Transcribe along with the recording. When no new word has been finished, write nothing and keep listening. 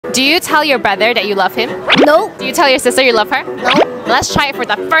Do you tell your brother that you love him? No. Do you tell your sister you love her? No. Let's try it for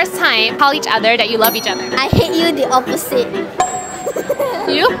the first time. Tell each other that you love each other. I hate you the opposite.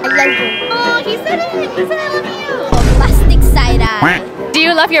 You? I love you. Oh, he said it. He said I love you. Plastic side eye. Do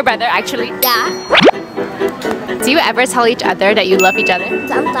you love your brother actually? Yeah. Do you ever tell each other that you love each other?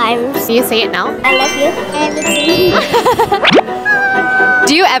 Sometimes. Do you say it now? I love you. And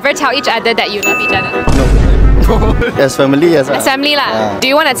Do you ever tell each other that you love each other? As family, yes. Assembly lah. Yeah. Do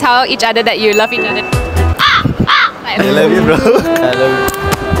you want to tell each other that you love each other? I love you, bro. I love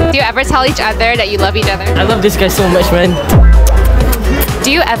you. Do you ever tell each other that you love each other? I love this guy so much, man.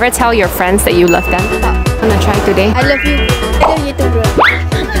 Do you ever tell your friends that you love them? I'm gonna try today. I love you. I love you too, bro.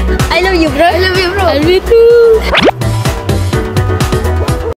 I love you, bro. I love you, bro. I love you too.